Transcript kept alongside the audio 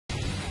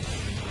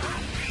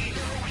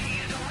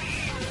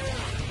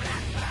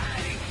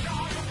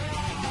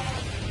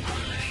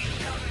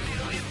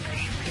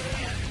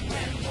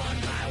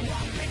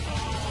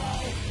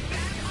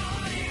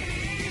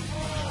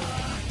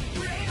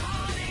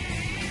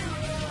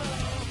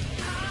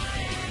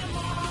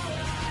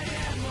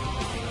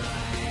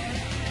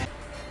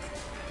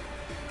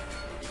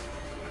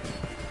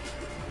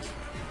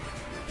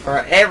For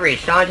every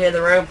Shantae in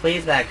the room,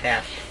 please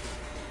backdash.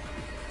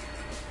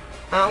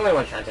 Only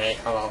one Shantae.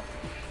 Hello.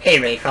 Hey,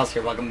 Ray Cross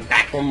here. Welcome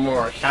back for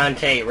more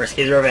Shantae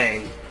Risky's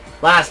Revenge.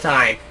 Last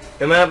time,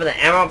 we went up with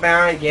the Emerald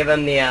Baron, gave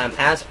him the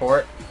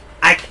passport.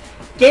 I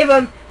gave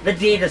him the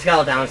deed to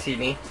Skeleton, excuse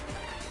me,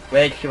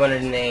 which he wanted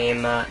to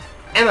name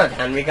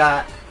Emerald. We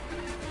got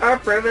our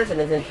proof of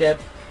citizenship.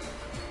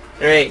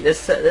 Alright,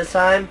 this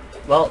time,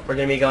 well, we're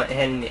gonna be going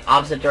in the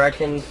opposite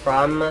direction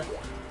from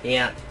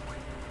the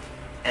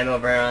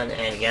Emerald Baron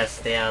and guess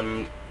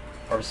the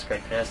Orbs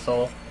Great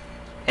Crystal,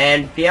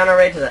 and be on our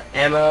way to the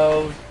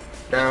Emerald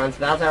Baron's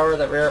Battle Tower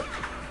that we're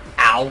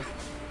ow.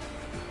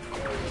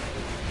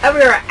 And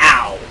we're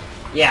ow.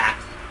 Yeah,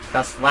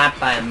 got slapped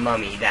by a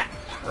mummy. That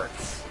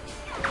hurts.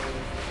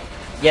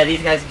 Yeah,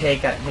 these guys can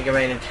take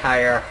away an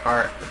entire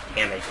heart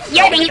damage. So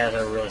these guys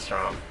are really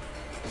strong.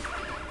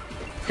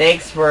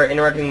 Thanks for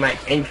interrupting my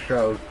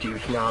intro,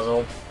 douche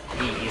nozzle.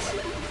 Jeez.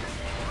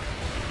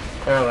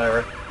 Oh,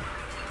 whatever.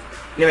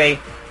 Anyway,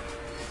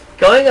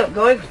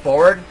 going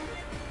forward,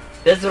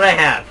 this is what I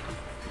have.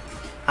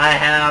 I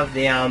have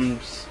the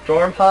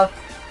Storm Puff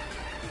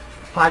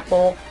Pike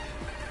Pole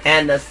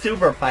and the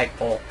Super Pike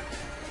Pole.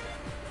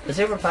 The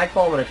Super Pike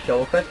Pole I'm going to show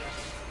real quick.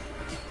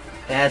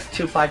 It has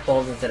 2 Pike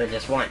Poles instead of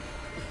just 1.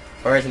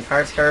 Whereas in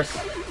Pirate's Curse,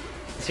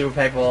 the Super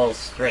Pike Pole is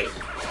straight.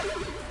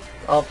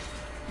 Well,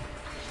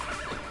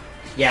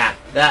 yeah,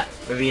 that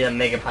would be the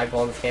Mega Pike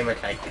Pole in this game,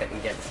 which I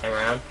couldn't get this time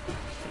around.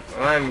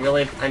 I'm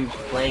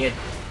playing a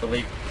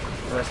really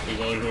risky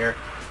game here.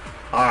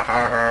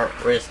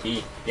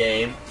 Risky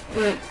game.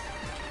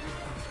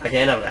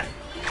 Okay, enough of that.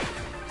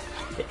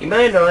 You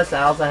might have noticed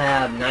I also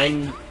have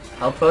 9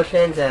 health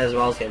potions as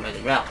well as get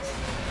magic bells.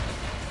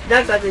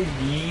 Not exactly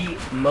the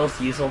most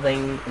useful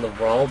thing in the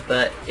world,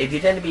 but if you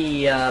tend to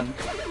be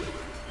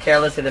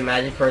careless with the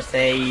magic per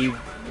se, it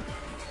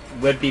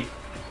would be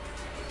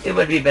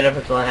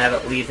beneficial to have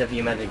at least a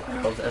few magic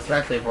bells,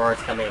 especially for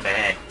it's coming up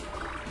ahead.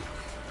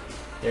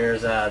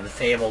 There's a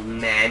disabled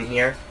man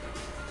here.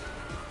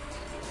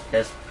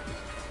 Just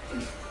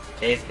in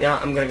case, you know,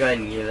 I'm gonna go ahead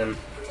and use him.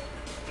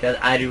 Because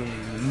I do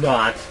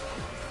not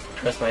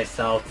trust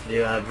myself to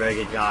do a very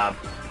good job,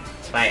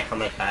 despite how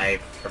much I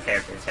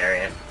prepared for this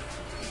area.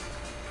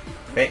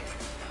 Wait,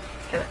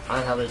 kind of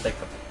odd how there's like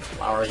the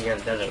flowers here in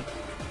the desert.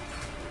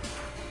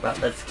 Well,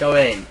 let's go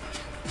in.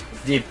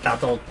 The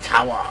Battle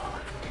Tower.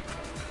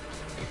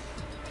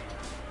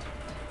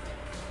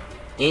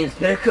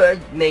 Inspector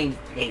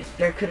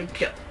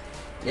Joe.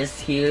 This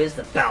here is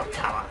the Battle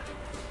Tower.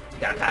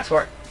 Got a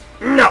passport?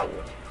 No!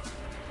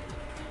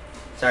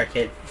 Sorry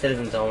kid,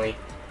 citizens only.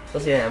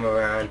 We'll see them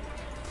around.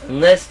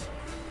 Enlist,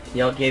 and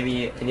you'll get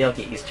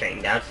you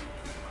straightened out.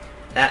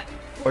 That,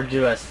 or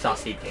do a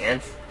saucy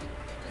dance.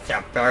 That's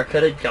our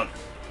barracuda jump.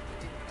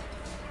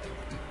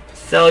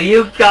 So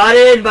you got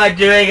in by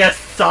doing a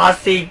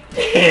saucy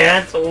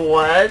dance?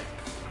 What?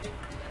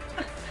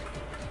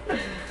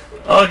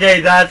 Okay,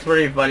 that's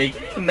pretty funny.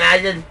 Can you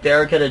imagine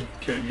Barracuda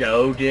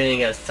Joe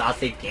doing a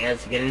saucy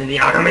dance to get into the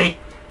army?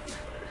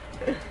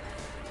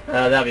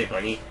 That'd be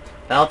funny.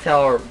 Battle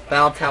Tower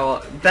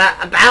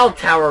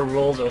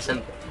rules are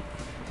simple.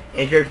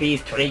 Enter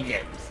fees 20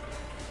 gems.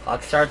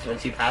 Clock starts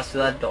once you pass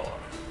through that door.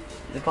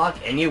 The clock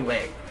and you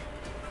win.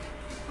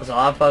 So a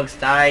lot of folks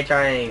die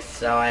trying,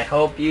 so I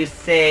hope you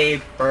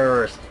save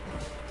first.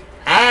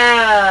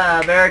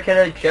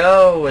 Barracuda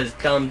Joe was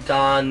dumped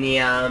on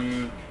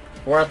the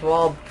fourth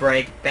wall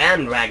break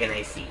bandwagon,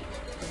 I see.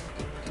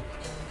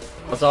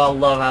 Also, I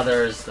love how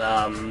there's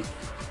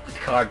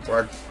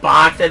cardboard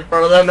box in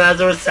front of them as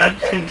a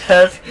reception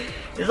desk.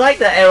 It's like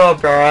the Arrow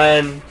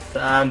Baron's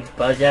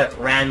budget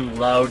ran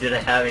low due to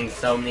having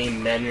so many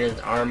men in his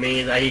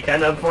army that he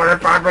couldn't afford a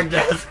proper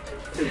desk.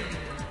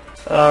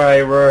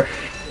 Alright, we're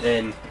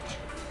in.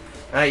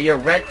 Alright, you're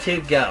ready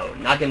to go.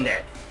 Knock him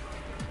dead.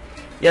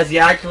 Yes, you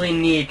actually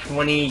need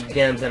 20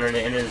 gems in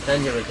his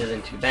dungeon, which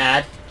isn't too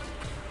bad.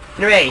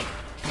 Anyway,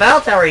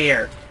 Battle Tower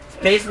here. It's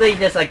basically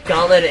just a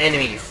gauntlet of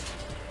enemies.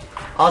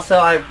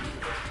 Also,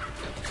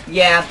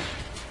 yeah,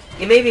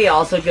 it may be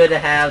also good to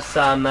have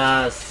some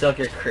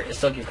silky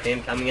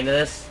cream coming into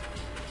this,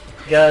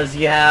 because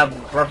you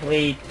have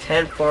roughly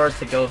 10 floors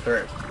to go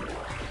through.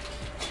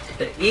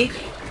 So each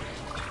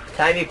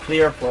time you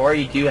clear a floor,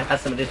 you do have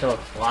some additional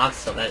blocks,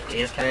 so that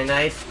is kind of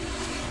nice.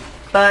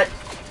 But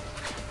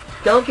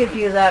don't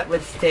confuse that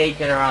with stage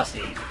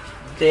generosity.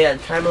 The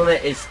time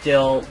limit is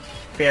still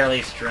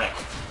fairly strict.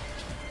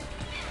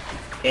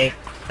 Okay,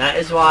 that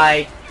is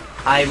why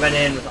I went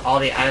in with all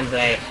the items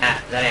that I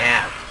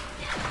have.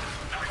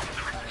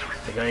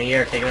 So going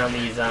here, taking on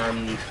these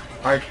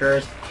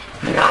archers.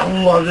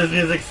 I love this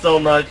music so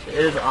much. It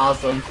is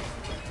awesome.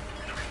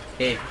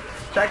 Okay,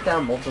 track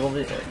down multiple of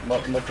these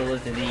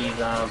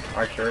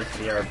archers.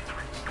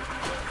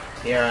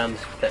 The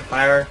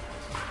Spitfire.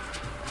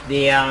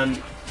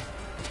 You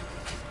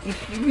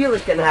really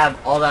shouldn't have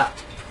all that.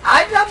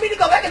 I don't mean to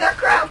go back in their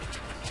crowd.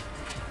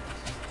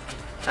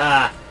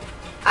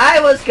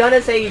 I was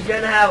gonna say you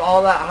shouldn't have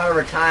all that hard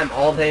of a time,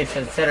 all things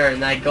considered,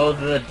 and I go to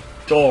the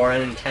door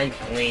and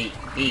intentionally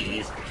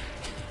ease.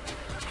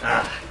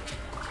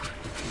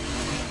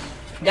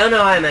 Don't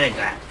know how I managed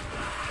that.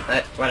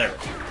 But, whatever.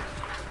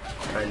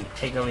 I'm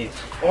taking on these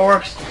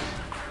orcs.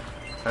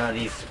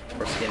 These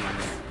orcs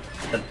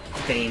the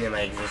bane of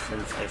my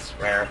existence, I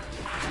swear.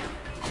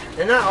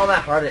 They're not all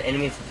that hard of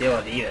enemies to deal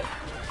with either.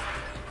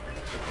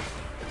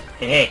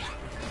 And hey,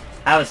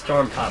 I have a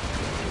storm pup.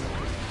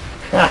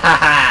 Ha ha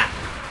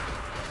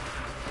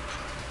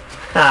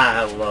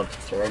ha! I love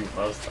storm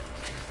pups.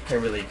 I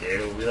really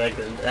do. We like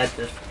that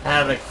just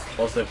have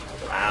explosive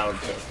clouds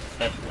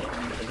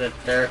that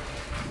they're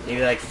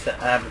maybe like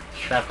have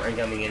trap for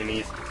incoming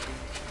enemies.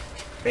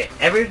 Wait,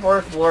 every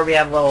fourth floor we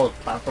have a little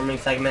platforming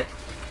segment.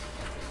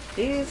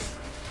 These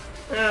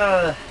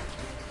I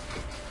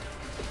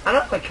don't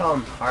know if I call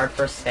them hard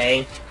per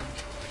se,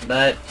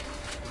 but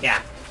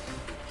yeah.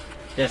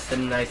 Just a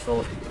nice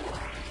little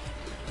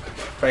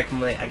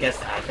breakaway, I guess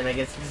action, I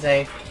guess you could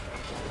say.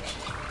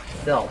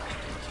 Still.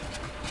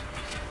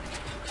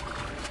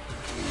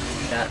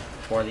 That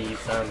for these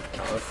I don't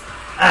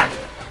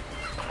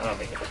know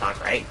if I can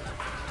talk right.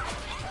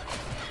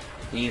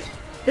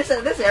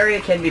 This area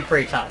can be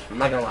pretty tough, I'm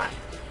not gonna lie.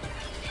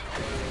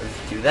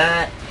 Let's do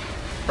that.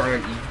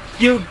 Burn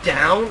you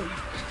down.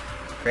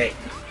 Great.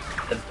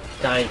 The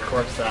dying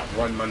corpse of that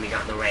one mummy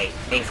got in the way.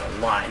 Thanks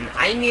a lot. And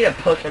I need a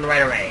potion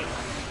right away.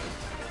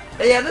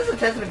 But yeah, this is a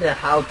testament to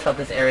how tough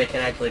this area can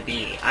actually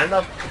be. I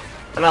don't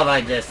know if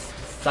I'm just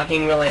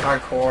sucking really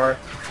hardcore,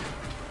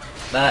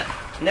 but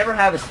never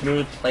have a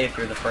smooth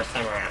playthrough the first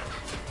time around.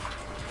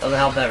 Doesn't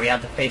help that we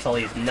have to face all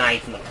these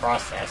knights in the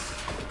process.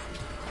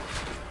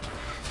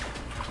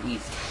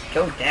 Jeez,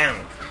 go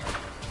down.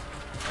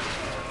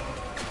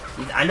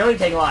 Jeez, I know you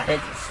take a lot of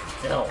hits, but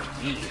still,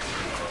 jeez.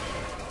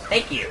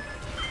 Thank you.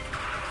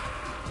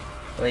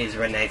 All these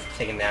red knights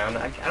taken down.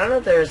 I don't know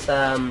if there's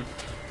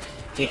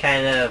any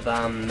kind of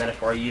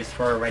metaphor used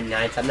for red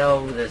knights. I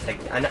know there's like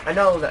I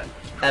know that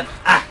damn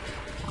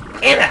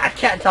it, I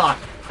can't talk.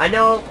 I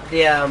know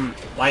the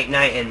white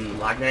knight and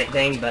black knight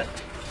thing, but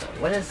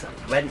what is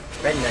red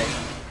knight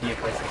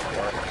euphemism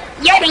for?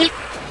 Yippee!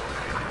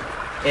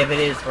 If it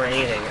is for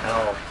anything at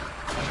all.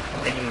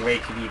 I'm thinking way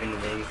too deep into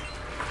things.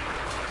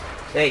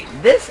 Hey,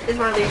 this is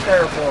one of these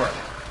that are for.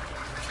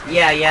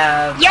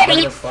 Yeah,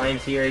 the slimes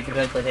here, you can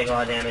potentially take a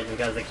lot of damage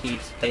because they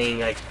keep spinning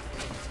like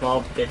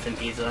small bits and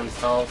pieces of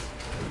themselves.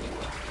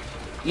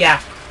 Yeah,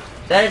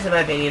 that is in my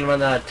opinion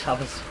one of the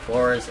toughest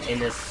floors in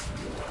this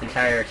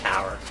entire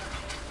tower.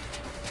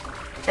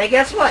 And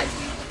guess what?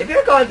 If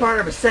you're going for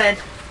 100%,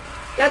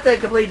 you have to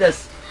complete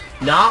this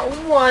not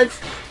once,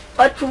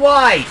 but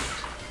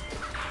twice.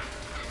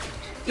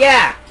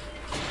 Yeah.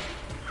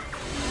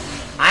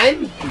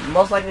 I'm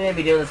most likely going to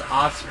be doing this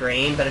off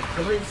screen, but if you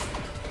complete this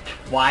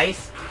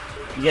twice,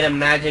 you get a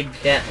magic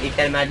gem. You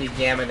get a magic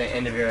gem at the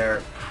end of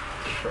your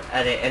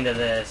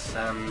this.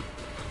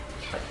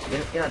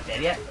 You're not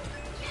dead yet.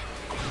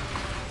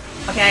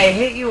 Okay, I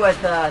hit you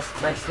with my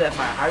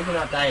Spitfire. How did you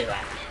not die to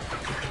that?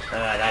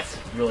 That's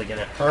really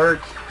gonna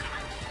hurt.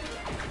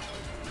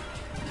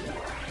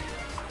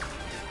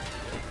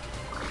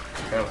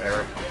 Oh,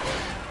 whatever.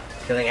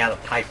 Getting out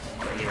of the pipe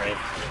anyway.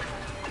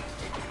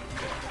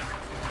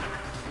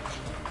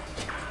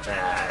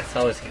 It's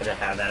always good to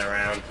have that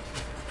around.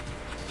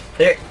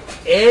 There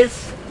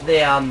is the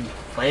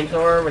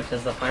flamethrower, which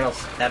is the final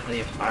step of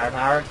the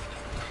firepower.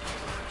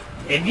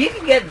 If you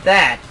can get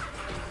that,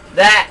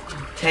 that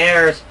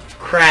tears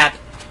crap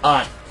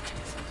up.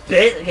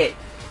 Okay,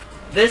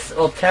 this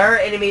will tear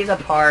enemies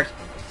apart,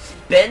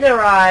 spit in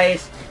their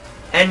eyes,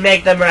 and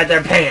make them red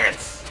their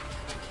pants.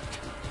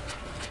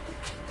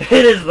 It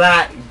is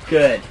that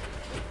good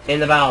in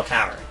the battle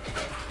tower.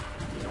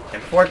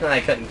 Unfortunately,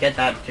 I couldn't get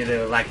that due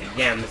to lack of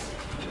gems.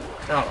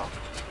 Oh well.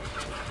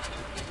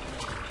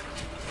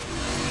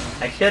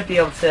 I should be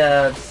able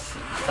to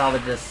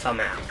salvage this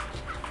somehow.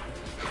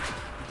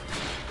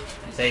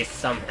 I say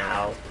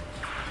somehow.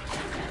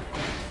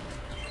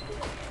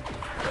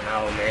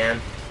 Oh man.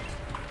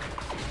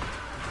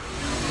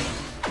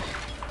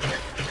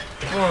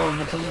 Oh,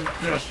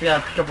 because we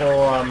have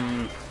triple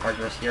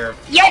partners here.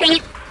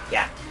 Yippee!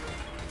 Yeah.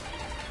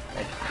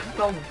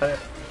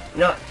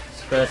 No,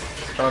 screw this.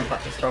 Storm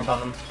pop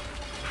them.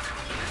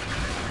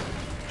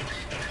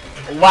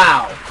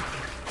 Wow.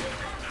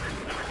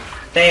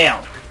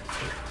 Fail.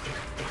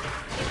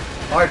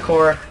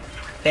 Hardcore.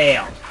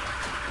 Fail.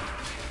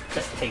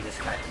 Just take this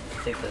guy.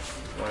 Take this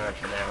one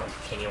after now and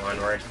continue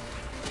onward.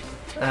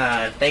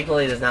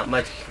 Thankfully there's not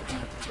much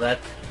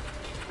left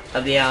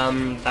of the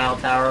battle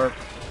tower.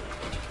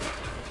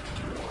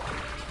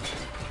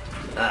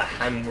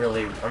 I'm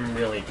really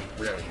worried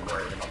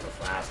about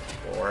this last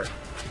floor.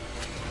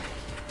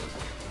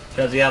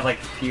 Because we have like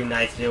a few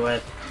knights to deal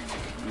with.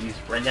 These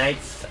red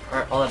knights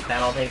aren't all that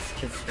bad, all things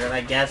considered,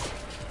 I guess.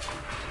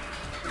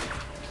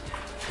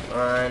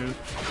 One.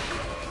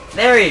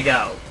 There you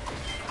go.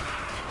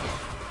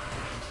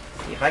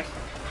 See if I.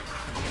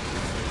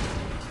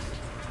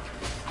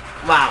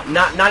 Wow,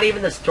 not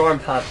even the storm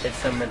pup did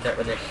some with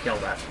their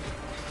shield up.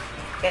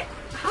 Okay,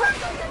 how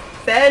do I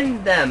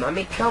defend them? I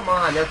mean, come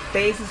on, their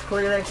face is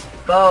clearly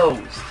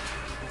exposed.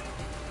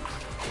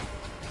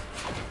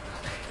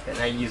 Okay,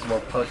 I used more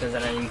potions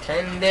than I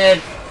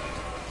intended.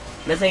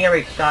 Missing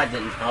every shot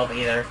didn't help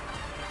either.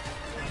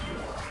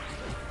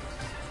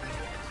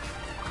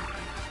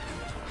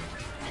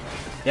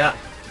 Yeah.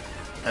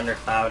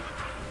 Thundercloud.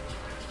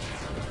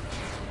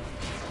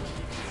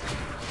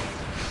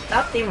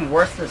 That's even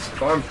worse than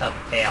Storm Pup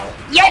fail.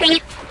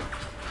 Yippee!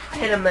 I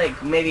hit him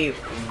like maybe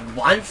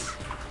once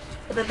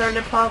with the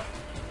Thunder Puff.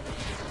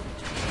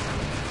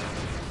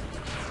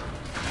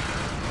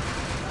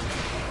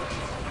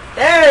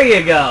 There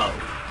you go!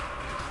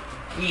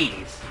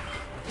 Jeez.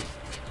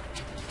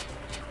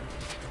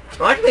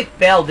 Watch me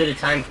fail due to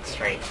time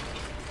constraint.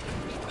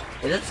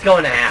 It's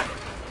going to happen.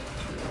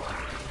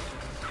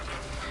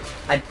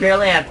 I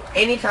barely have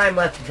any time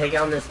left to take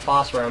on this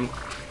boss room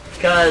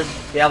because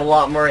we have a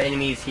lot more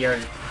enemies here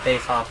to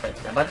face off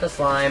with. A bunch of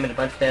slime and a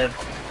bunch of...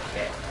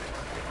 Okay.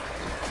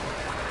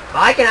 If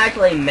I can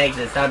actually make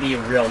this, that would be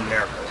a real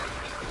miracle.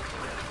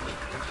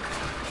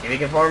 See if we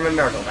can form a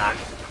miracle doc.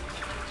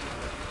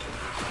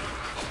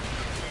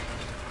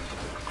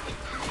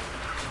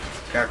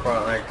 Scarecrow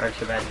aren't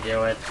too bad to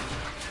deal with.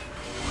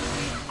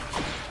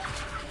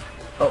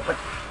 Oh, but...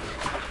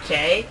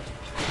 Okay.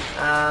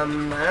 I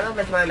don't know if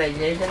it's my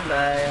imagination,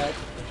 but it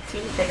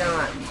seems to take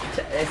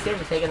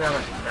on a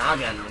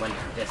noggin when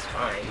just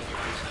fine.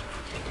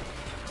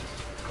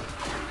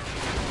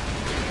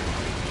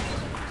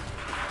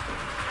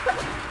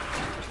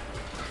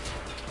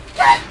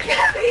 That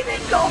can't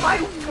even go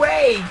my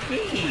way,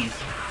 jeez!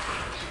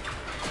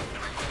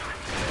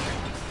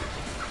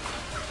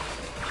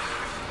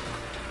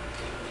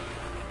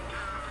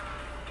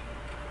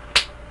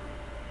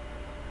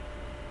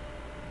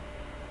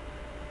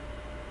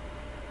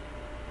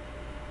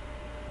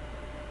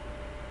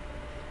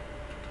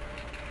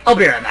 I'll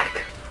be right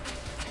back.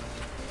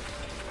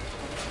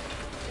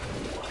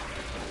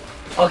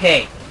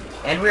 Okay,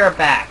 and we are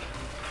back.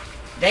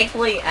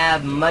 Thankfully, I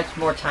have much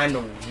more time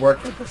to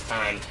work with this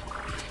time.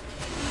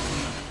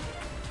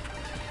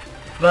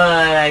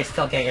 But I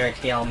still can't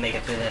guarantee I'll make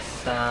it through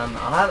this.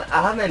 I'll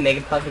have my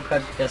Mega Puff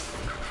equipped just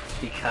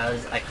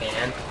because I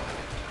can.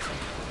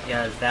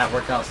 Because that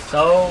worked out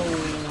so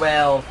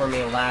well for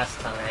me last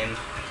time.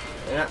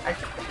 And I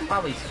can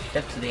probably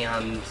shift to the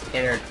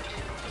standard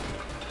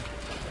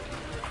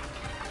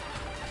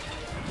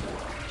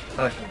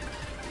potion.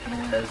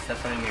 Because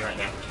that's what I need right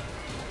now.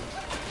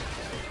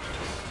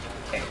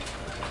 Okay.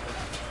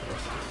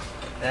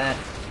 Like that.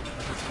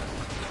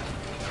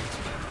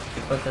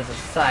 We put this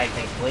aside,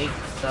 thankfully.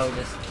 So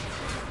just...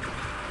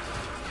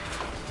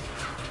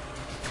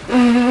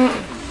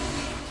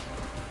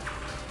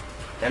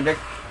 Thunder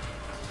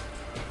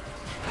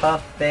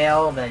Puff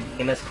fail, then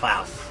Amos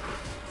Klaus.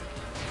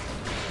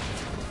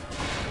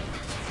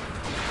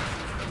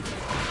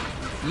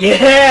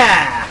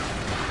 Yeah!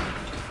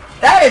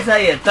 That is how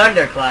you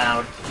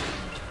Thundercloud.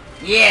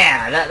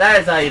 Yeah,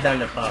 that is how you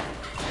Thunder Puff.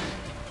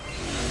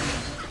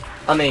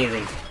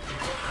 Amazing.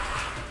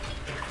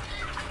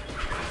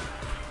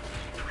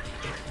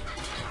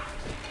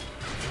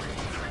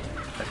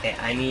 Okay,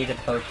 I need a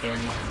potion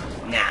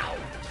now.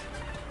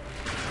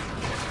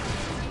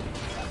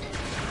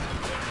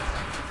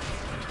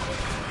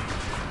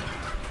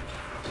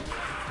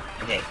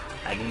 Okay,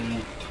 I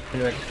can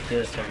pretty much do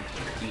this from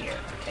here.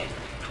 Okay.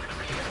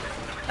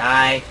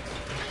 Die.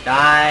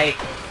 Die!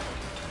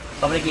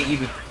 I'm gonna get you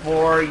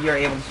before you're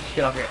able to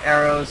shoot off your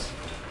arrows.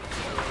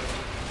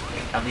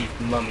 Have these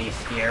mummies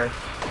here.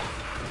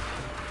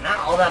 Not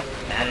all that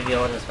bad to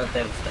deal with,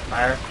 especially with the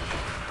fire.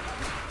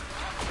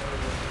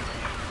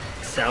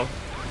 So.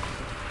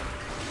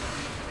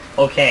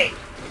 Okay.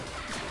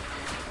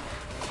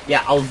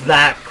 Yeah, I was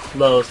that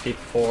close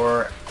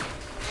before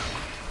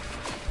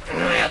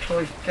I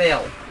actually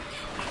failed.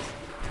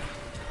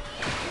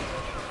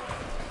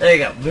 There you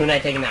go, Blue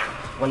Knight taking that.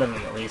 One of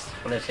them at least.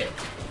 One of the two.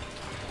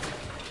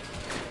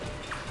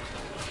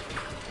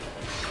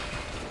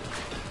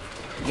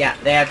 Yeah,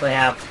 they actually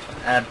have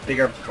a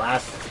bigger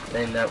blast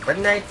than the Red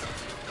Knights.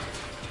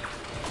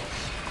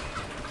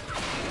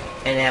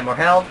 And they have more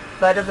health,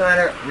 but it doesn't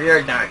matter, we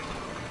are done.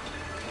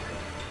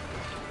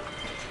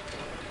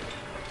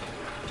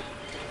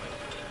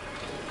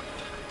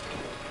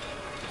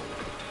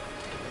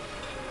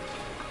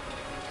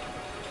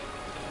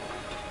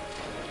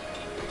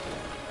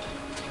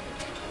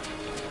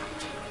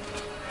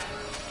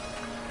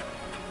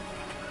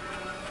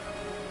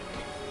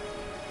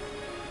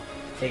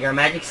 Take our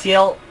magic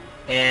seal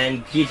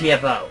and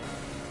GTFO.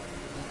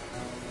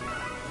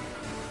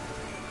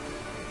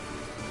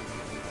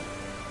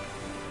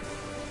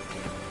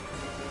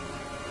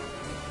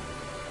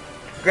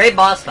 Great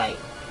boss fight.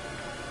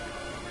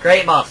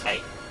 Great boss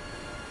fight.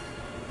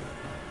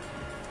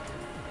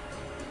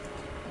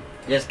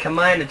 Just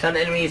combine a ton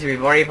of enemies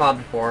we've already fought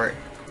before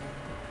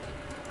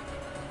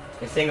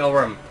in a single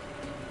room.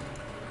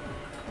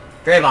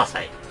 Great boss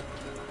fight.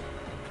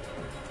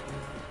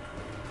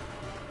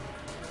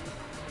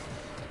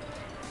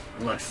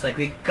 Looks like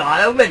we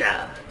got a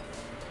winner.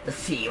 Let's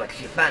see what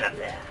you found up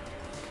there.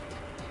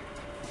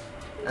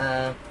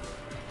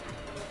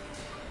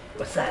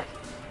 What's that?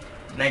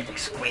 Magic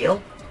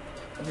squeal?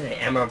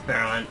 The Emerald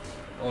Baron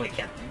only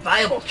kept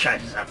viable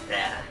treasures up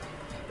there.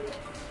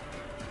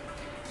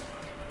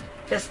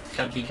 Just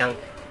chunky junk.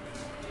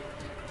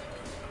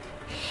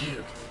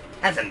 Shoot,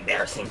 that's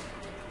embarrassing.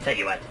 Tell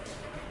you what,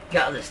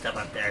 got other stuff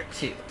up there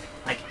too,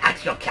 like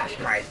actual cash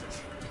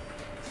prizes.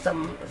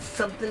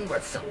 Something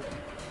worth something.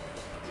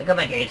 So come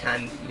back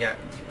anytime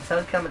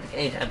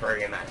for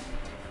your match.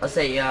 I'll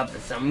set you up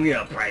with some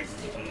real prizes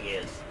you can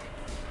use.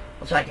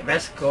 We'll track your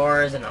best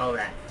scores and all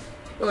that.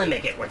 Really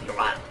make it worth your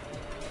while.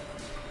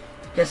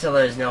 Just so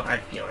there's no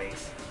hard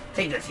feelings.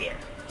 Take this here.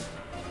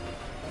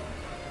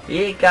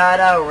 We got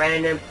a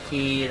random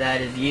key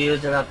that is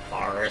used in the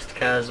forest,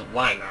 cause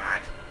why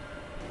not?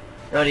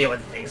 No idea what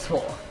the thing's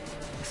for.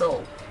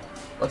 So,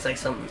 looks like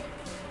something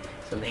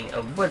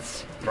a wood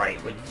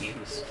sprite would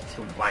use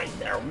to wind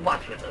their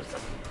watch with or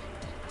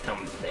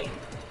something.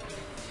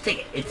 Take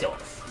it, it's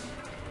yours.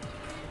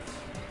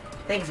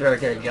 Thanks, very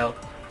good, Joe.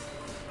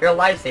 You're a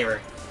lifesaver.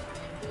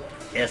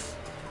 Yes.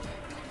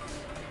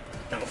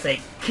 Don't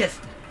say kiss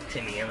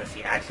to me unless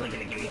you're actually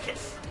gonna give me a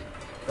kiss.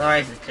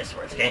 Otherwise, it's just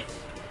words, okay?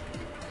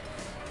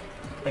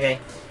 Okay.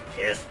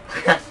 Cheers.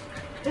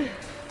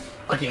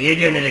 Okay, you're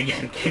doing it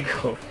again. Okay,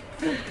 cool.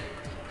 You're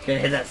gonna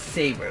hit that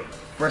save room.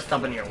 First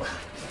stop on your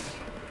left.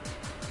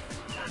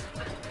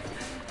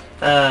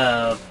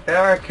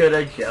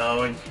 Barracuda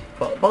Joe and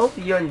both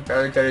you and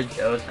Barracuda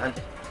Joe,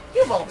 Shantae,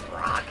 you both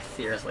rock.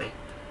 Seriously.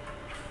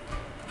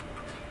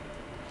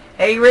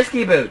 Hey,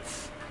 Risky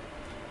Boots.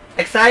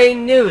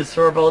 Exciting news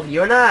for both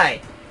you and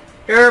I.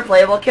 You're a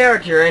playable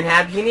character in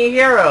Happy Genie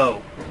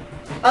Hero.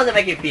 How does it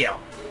make you feel?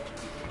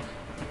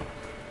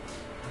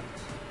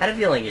 I had a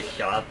feeling you'd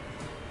show up.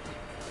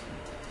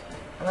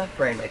 I'm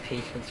afraid my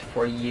patience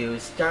for you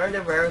is starting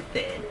to wear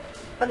thin.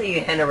 Why don't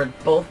you hand over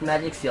both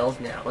magic seals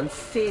now and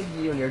save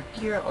you and your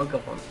dear uncle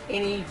from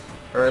any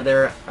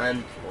further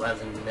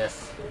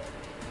unpleasantness?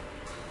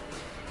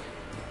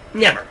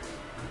 Never.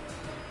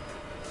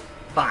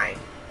 Fine.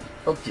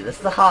 We'll do this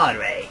the hard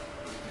way.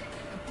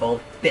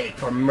 Both beg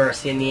for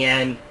mercy in the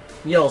end.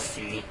 You'll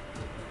see.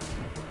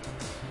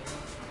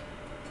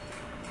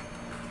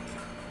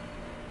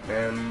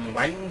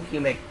 Why didn't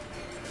you make,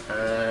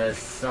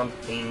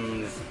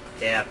 something's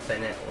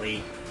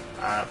definitely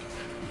up.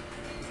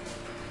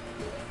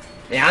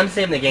 Yeah, I'm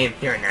saving the game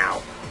here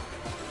now.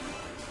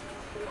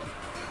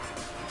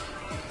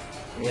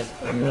 Yes,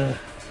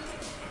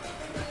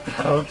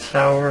 Battle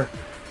Tower.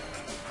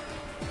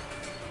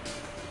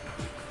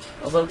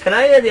 Also, can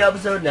I end the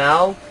episode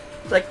now?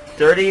 It's like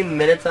 30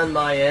 minutes on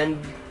my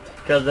end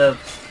because of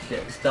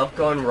stuff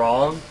going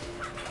wrong.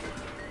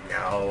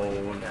 No,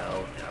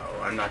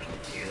 I'm not gonna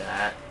do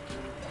that.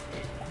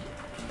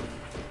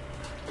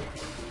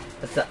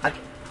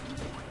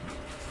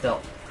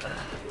 Still,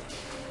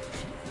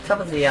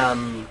 some of the,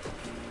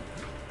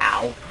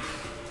 ow.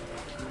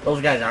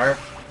 Those guys are,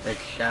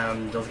 which,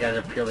 those guys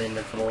are purely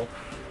invincible.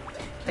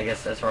 I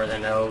guess as far as I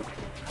know.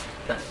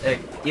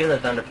 Even the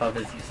Thunder Puff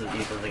is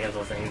useless against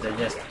those things. They're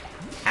just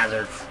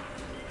hazards.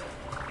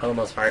 For the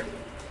most part.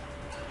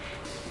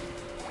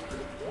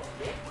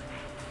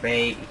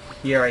 Right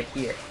here.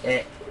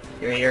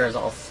 Here is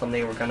also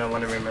something we're gonna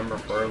want to remember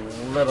for a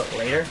little bit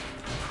later.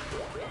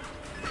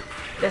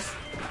 Just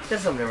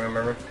something to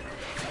remember.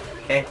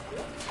 Okay?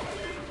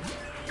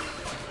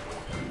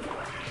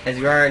 As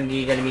we are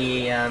indeed gonna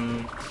be,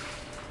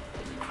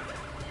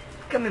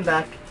 coming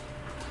back.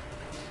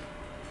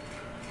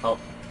 Oh.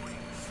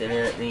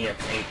 Definitely a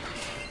thing.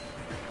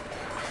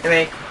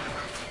 Anyway,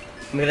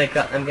 I'm gonna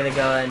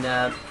go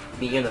and,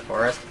 meet you in the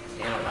forest.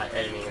 And a lot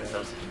editing and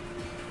those.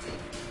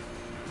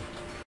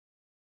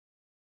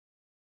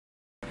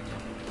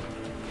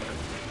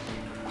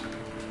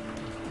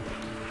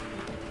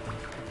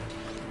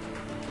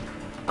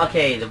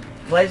 Okay, the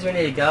place we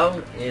need to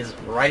go is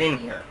right in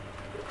here.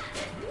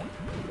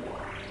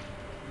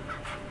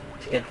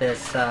 To get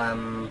this,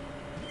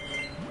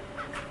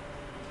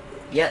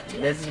 yeah,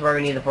 this is where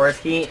we need the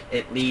forest key.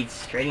 It leads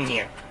straight in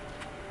here.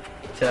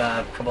 To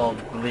a couple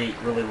of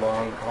really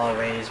long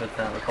hallways with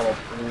a couple of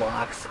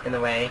blocks in the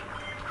way.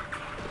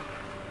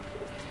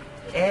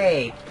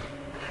 Hey,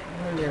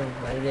 I wonder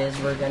what it is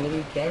we're going to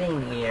be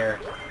getting here.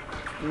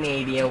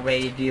 Maybe a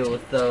way to deal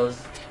with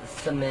those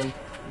cement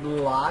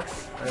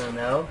blocks. I don't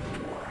know.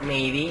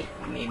 Maybe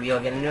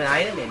you'll get a new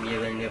item. Maybe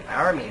you'll get a new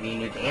power. Maybe a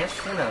new dance.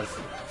 Who knows?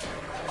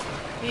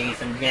 Maybe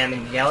some jam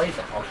and jelly,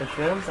 some ultra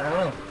shrooms. I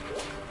don't know.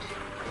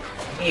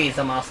 Maybe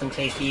some awesome,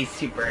 tasty,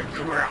 super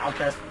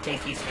ultra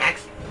tasty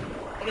snacks.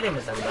 I could do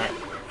with some of that.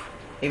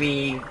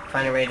 Maybe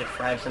find a way to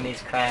fry some of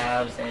these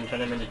crabs and turn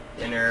them into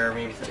dinner.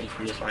 Maybe some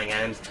just frying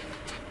items.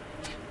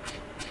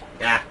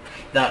 Yeah,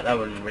 that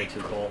would be way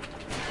too cool.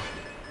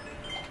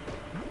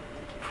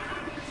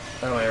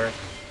 Oh, whatever.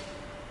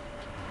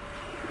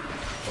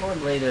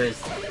 Probably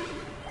there's.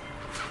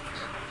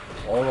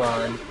 Hold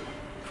on.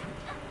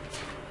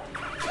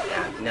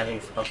 Yeah,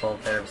 nothing special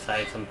there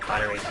besides some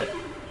pottery.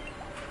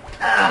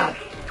 Ah,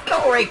 go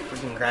away,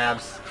 freaking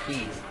crabs.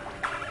 Jeez.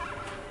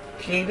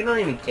 Gee, you don't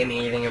even give me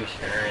anything, I'm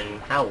sure,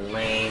 and how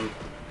lame.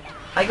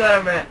 I go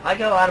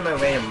out of my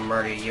way to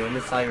murder you, and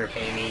this is how you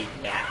repay me.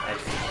 Yeah,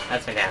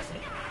 that's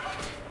fantastic.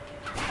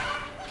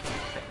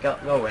 Go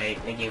away,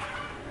 thank you.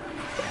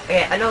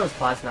 Okay, I know this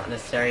plot's not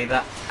necessary,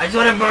 but I just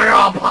want to murder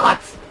all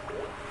plots.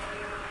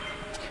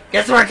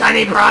 Guess we're a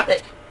tiny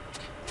profit.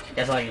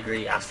 Guess I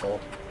agree, asshole.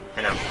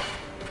 I know.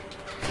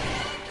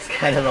 It's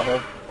kind of the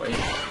whole point.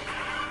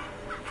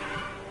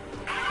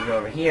 We go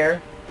over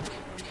here.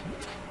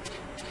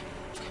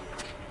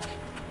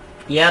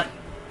 Yep,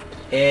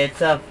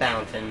 it's a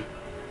fountain.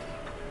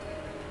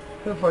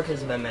 Who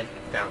purchased a magic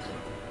fountain?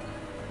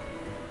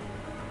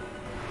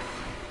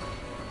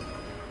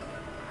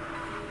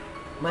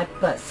 My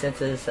butt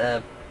senses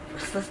a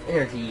restless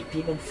energy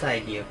deep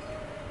inside you.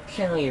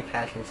 Channel your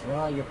passions and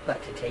allow your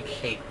butt to take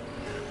shape.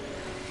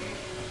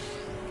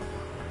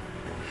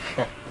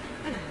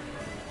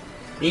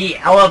 The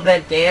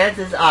elephant dance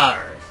is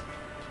ours.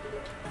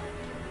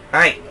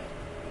 Alright.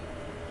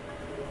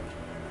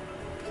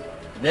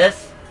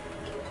 This.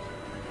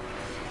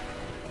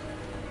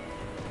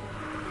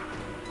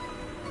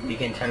 You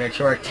can turn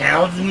into our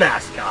town's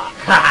mascot.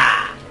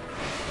 Ha!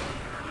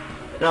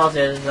 And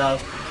also,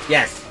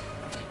 yes.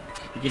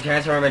 You can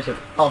transform into an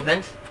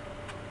elephant.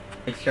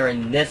 If you're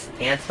in this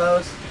dance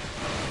pose,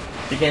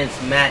 you can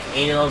smash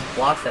any of those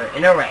blocks that are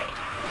in array.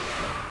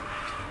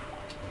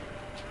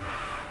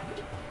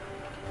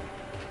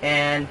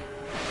 And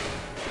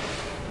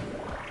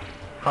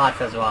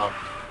pots as well.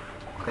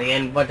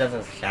 Again, what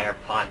doesn't shatter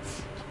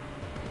pots?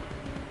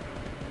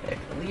 If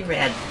we leave your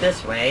head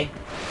this way,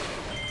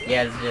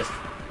 yeah, it's just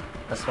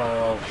a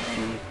small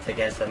to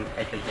get some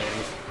extra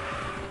gems,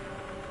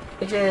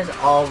 which is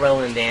all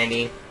well and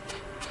dandy.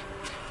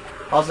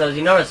 Also, as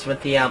you notice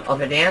with the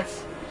upper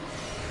dance,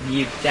 if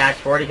you dash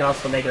forward, you can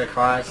also make it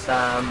across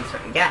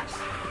certain gaps,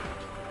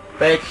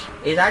 which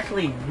is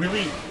actually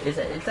really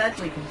it's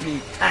actually can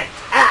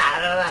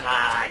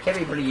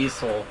be pretty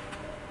useful.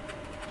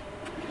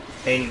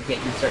 And you can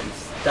get you certain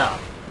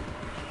stuff.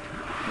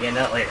 You get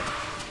that later.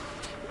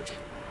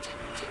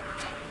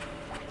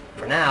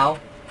 For now,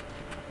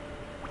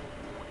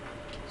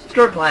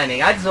 screw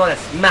climbing. I just want to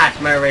smash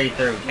my way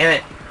through. Damn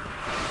it!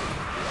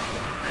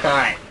 All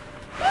right.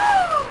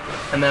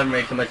 I'm not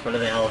making too much fun of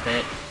the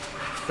elephant.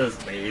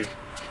 Just leave.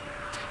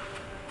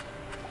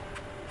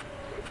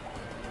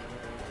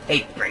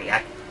 Hey,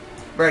 Brainiac.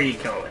 Where are you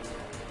going?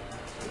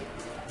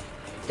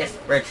 Yes,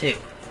 where to?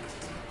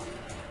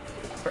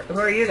 Who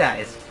are you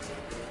guys?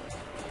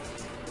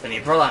 I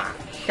mean, for long.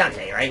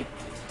 Shantae, right?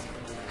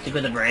 Stick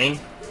with the brain.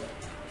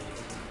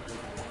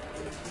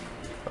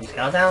 From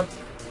Skulltown?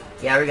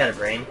 Yeah, we got a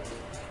brain.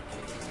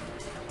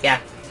 Yeah,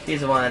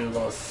 she's the one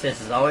little sis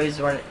is always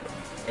running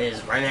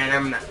at her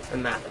mouth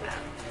about.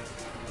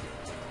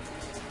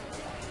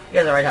 You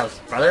guys are Right House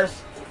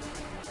brothers?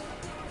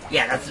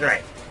 Yeah, that's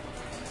right.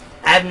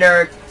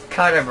 Abner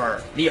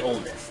Carver, the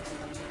oldest.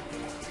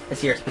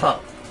 This here's Poe.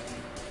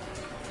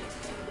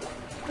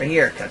 We're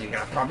here because we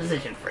got a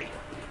proposition for you.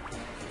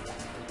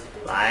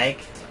 Like,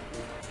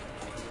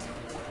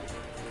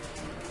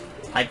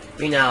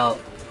 we know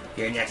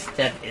your next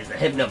step is the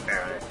Hypno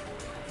Baron.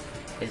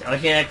 His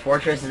oceanic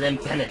fortress is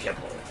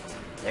impenetrable.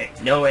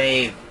 There's no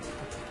way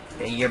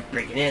you're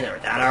breaking in there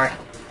without our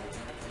help.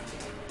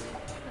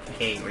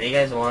 Okay, what do you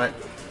guys want?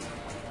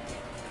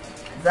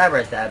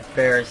 Zebras that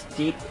bears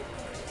deep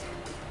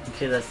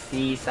into the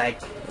seaside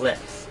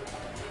cliffs.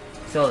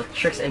 So of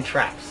tricks and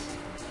traps.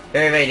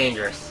 Very, very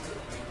dangerous.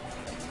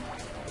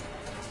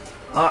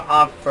 Our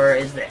offer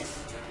is this.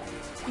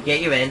 To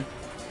get you in,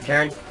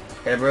 return,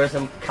 gotta brew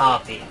some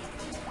coffee.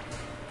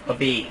 A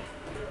bee.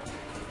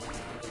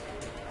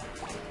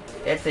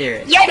 It's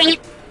serious. Yeti!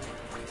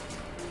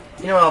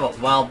 You know all about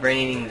wild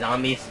brain eating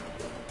zombies?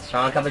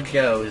 Strong cup of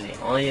joe is the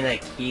only thing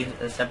that keeps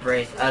and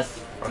separates us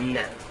from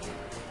them.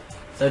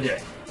 So do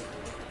it.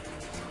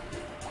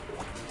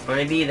 I'm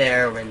gonna be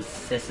there when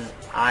Sis's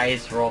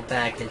eyes roll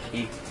back and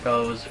she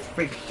goes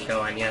freak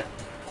show on you.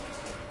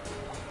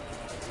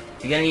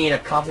 You're gonna need a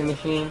coffee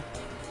machine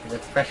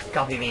with fresh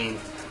coffee beans.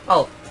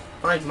 Oh,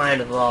 I like mine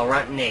with a little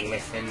rotten egg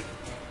mixed in.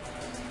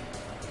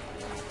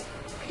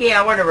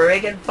 Yeah, I wonder where we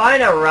can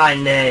find a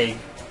rotten egg.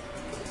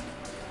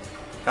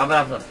 Drop it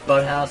off at the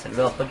boathouse and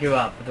we'll hook you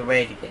up with a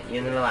way to get you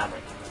into the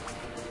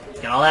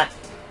labyrinth. Get all that?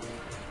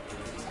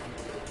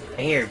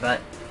 I hear, but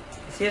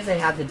you seriously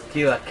have to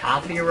do a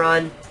coffee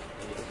run?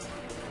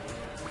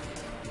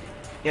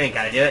 You ain't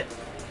gotta do it.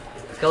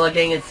 Let's go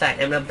looking inside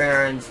Hypno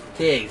Baron's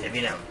digs if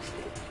you don't.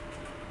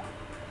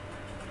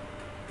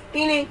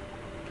 Meaning,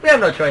 we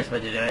have no choice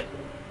but to do it.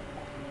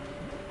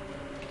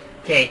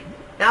 Okay,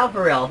 now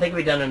for real, I think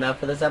we've done enough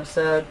for this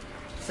episode.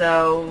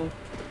 So,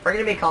 we're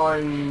gonna be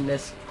calling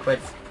this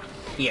quits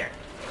here.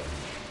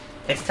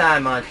 Next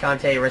time on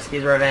Shantae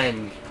Risky's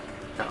Revenge,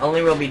 not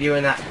only will we be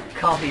doing that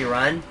coffee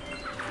run,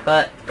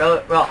 but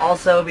we'll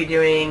also be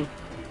doing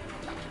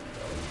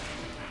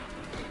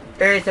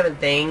various different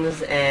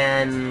things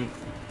and,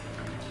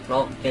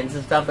 well, getting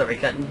some stuff that we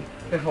couldn't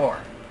before.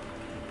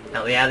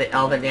 Now we have the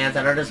elephant dance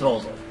at our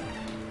disposal.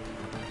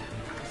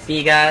 See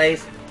you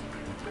guys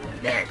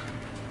then.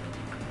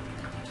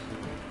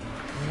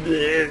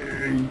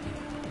 I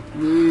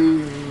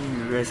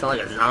sound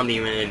like a zombie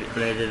when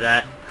I did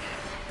that.